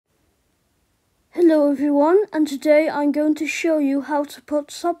Hello everyone, and today I'm going to show you how to put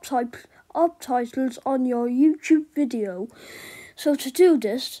subtitles on your YouTube video. So to do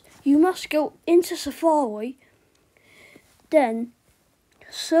this, you must go into Safari, then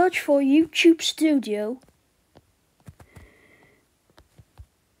search for YouTube Studio.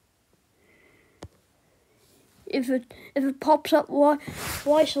 If it pops up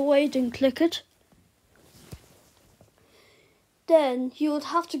right away, then click it. Then you would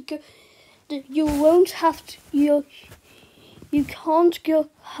have to go. You can't go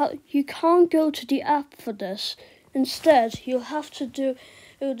to the app for this. Instead, you'll have to do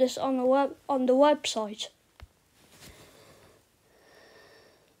this on the website.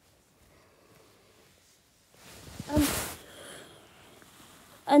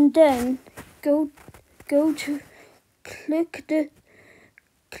 And then go to click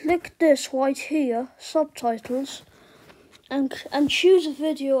this right here, subtitles, and choose a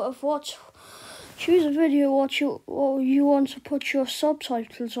video what you want to put your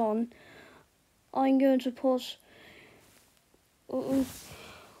subtitles on. I'm going to put. Wait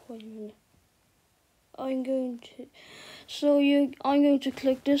a minute. I'm going to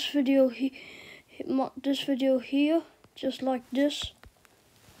click this video here, just like this.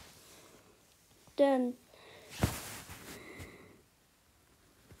 Then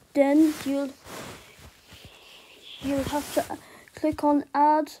you'll have to click on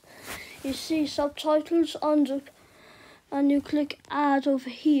add. You see subtitles under, and you click add over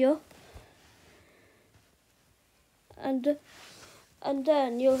here, and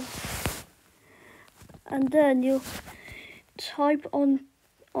then you'll type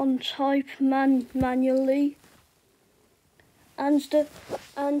manually,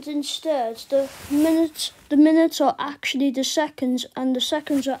 and instead the minutes are actually the seconds, and the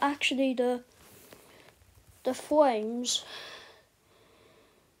seconds are actually the frames.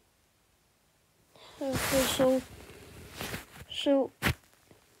 Okay, so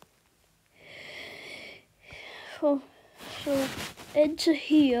enter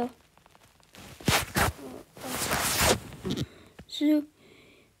here. So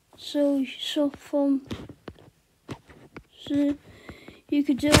you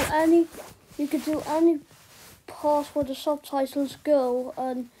could do any part where the subtitles go,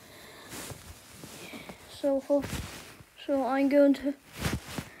 and so I'm going to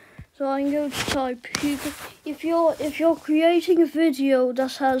type. If you're creating a video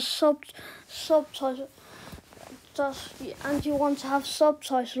that has subtitles, and you want to have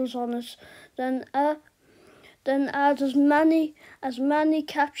subtitles on it, then add as many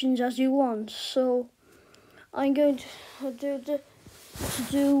captions as you want. So I'm going to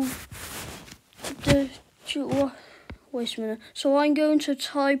wait a minute. So I'm going to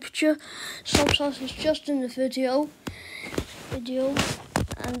type subtitles just in the video,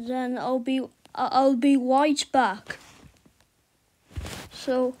 and then I'll be right back.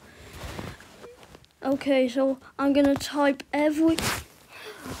 So okay, so I'm gonna type every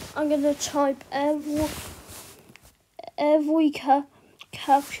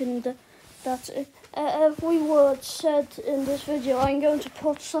caption that every word said in this video. I'm going to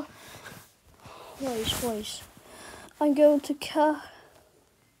put wait. I'm going to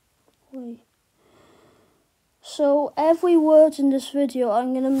wait. So every word in this video,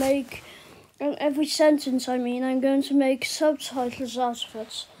 I'm gonna make, every sentence I'm going to make subtitles out of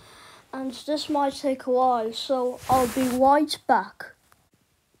it. And this might take a while, so I'll be right back.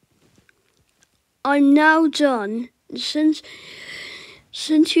 I'm now done. Since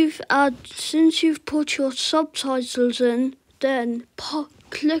you've put your subtitles in, then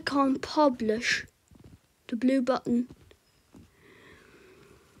click on publish, the blue button,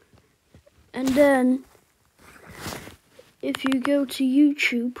 and then if you go to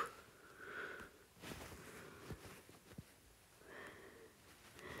YouTube,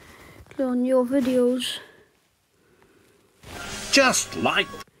 click on your videos, just like,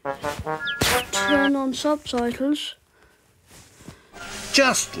 turn on subtitles.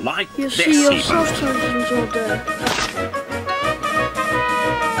 Just like you this. See your subtitles all there.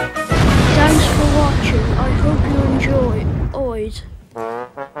 Thanks for watching. I hope you enjoyed.